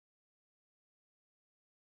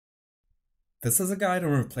This is a guide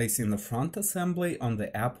on replacing the front assembly on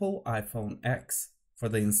the Apple iPhone X. For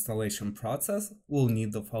the installation process, we'll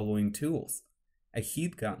need the following tools: a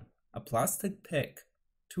heat gun, a plastic pick,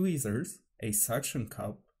 tweezers, a suction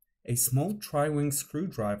cup, a small tri-wing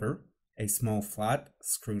screwdriver, a small flat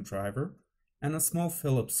screwdriver, and a small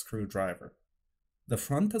phillips screwdriver. The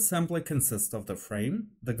front assembly consists of the frame,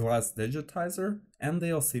 the glass digitizer, and the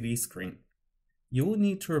LCD screen. You will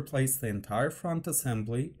need to replace the entire front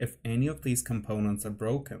assembly if any of these components are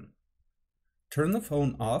broken. Turn the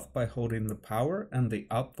phone off by holding the power and the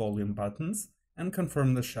up volume buttons and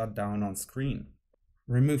confirm the shutdown on screen.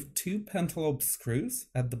 Remove 2 pentalobe screws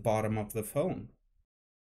at the bottom of the phone.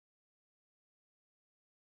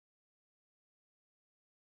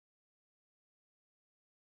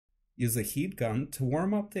 Use a heat gun to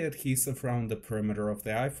warm up the adhesive around the perimeter of the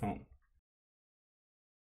iPhone.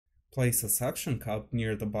 Place a suction cup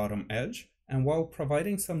near the bottom edge, and while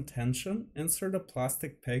providing some tension, insert a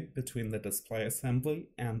plastic peg between the display assembly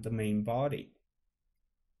and the main body.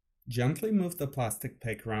 Gently move the plastic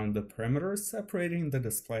peg around the perimeter, separating the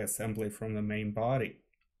display assembly from the main body.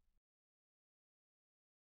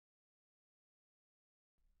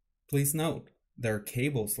 Please note, there are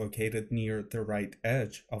cables located near the right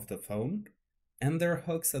edge of the phone, and there are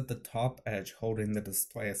hooks at the top edge holding the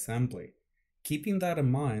display assembly. Keeping that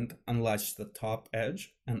in mind, unlatch the top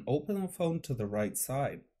edge and open the phone to the right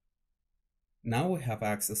side. Now we have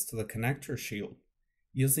access to the connector shield.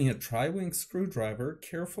 Using a tri-wing screwdriver,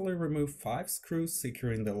 carefully remove 5 screws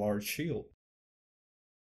securing the large shield.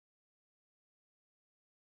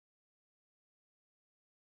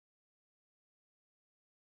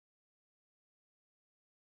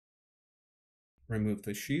 Remove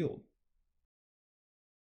the shield.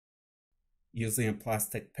 Using a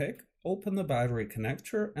plastic pick, open the battery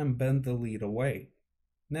connector and bend the lead away.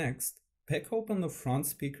 Next, pick open the front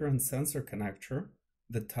speaker and sensor connector,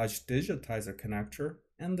 the touch digitizer connector,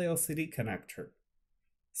 and the LCD connector.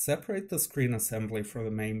 Separate the screen assembly from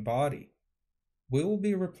the main body. We will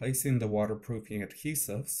be replacing the waterproofing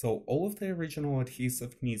adhesive, so all of the original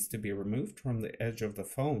adhesive needs to be removed from the edge of the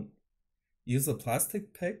phone. Use a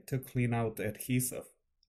plastic pick to clean out the adhesive.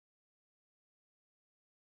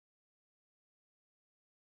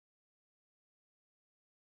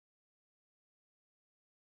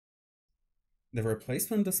 The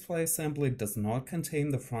replacement display assembly does not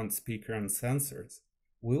contain the front speaker and sensors.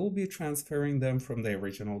 We will be transferring them from the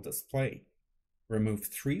original display. Remove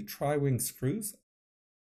 3 tri-wing screws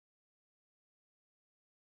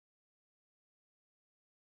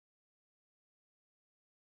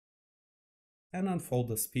and unfold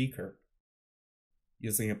the speaker.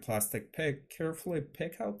 Using a plastic pick, carefully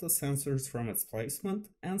pick out the sensors from its placement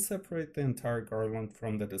and separate the entire garland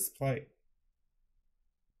from the display.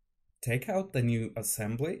 Take out the new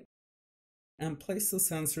assembly and place the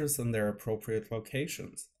sensors in their appropriate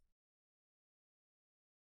locations.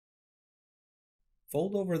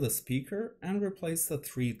 Fold over the speaker and replace the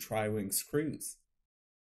 3 tri-wing screws.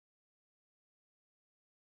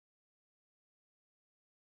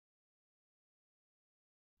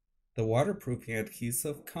 The waterproofing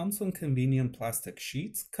adhesive comes on convenient plastic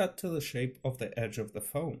sheets cut to the shape of the edge of the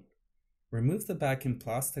phone. Remove the backing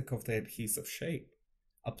plastic of the adhesive shape.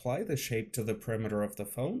 Apply the shape to the perimeter of the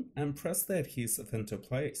phone and press the adhesive into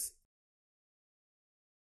place.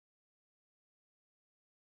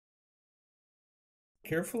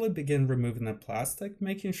 Carefully begin removing the plastic,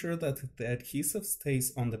 making sure that the adhesive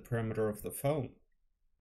stays on the perimeter of the phone.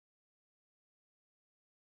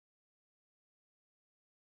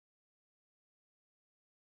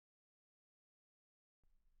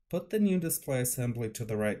 Put the new display assembly to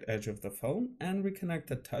the right edge of the phone and reconnect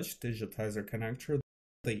the touch digitizer connector,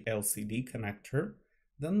 the LCD connector,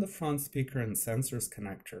 then the front speaker and sensors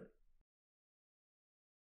connector.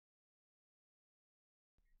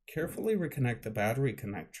 Carefully reconnect the battery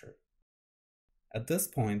connector. At this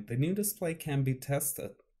point, the new display can be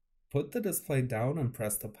tested. Put the display down and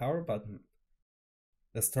press the power button.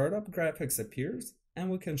 The startup graphics appears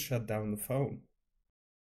and we can shut down the phone.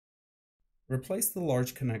 Replace the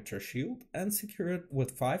large connector shield and secure it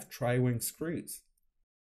with 5 tri-wing screws.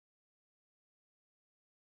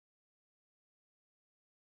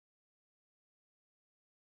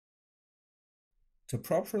 To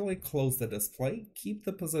properly close the display, keep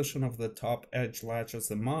the position of the top edge latches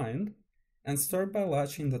in mind and start by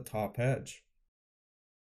latching the top edge.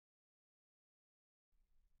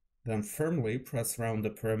 Then firmly press around the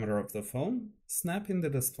perimeter of the phone, snapping the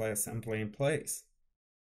display assembly in place.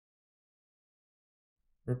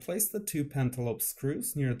 Replace the 2 pentalobe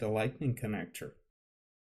screws near the lightning connector.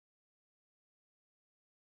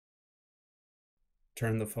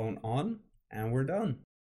 Turn the phone on And we're done.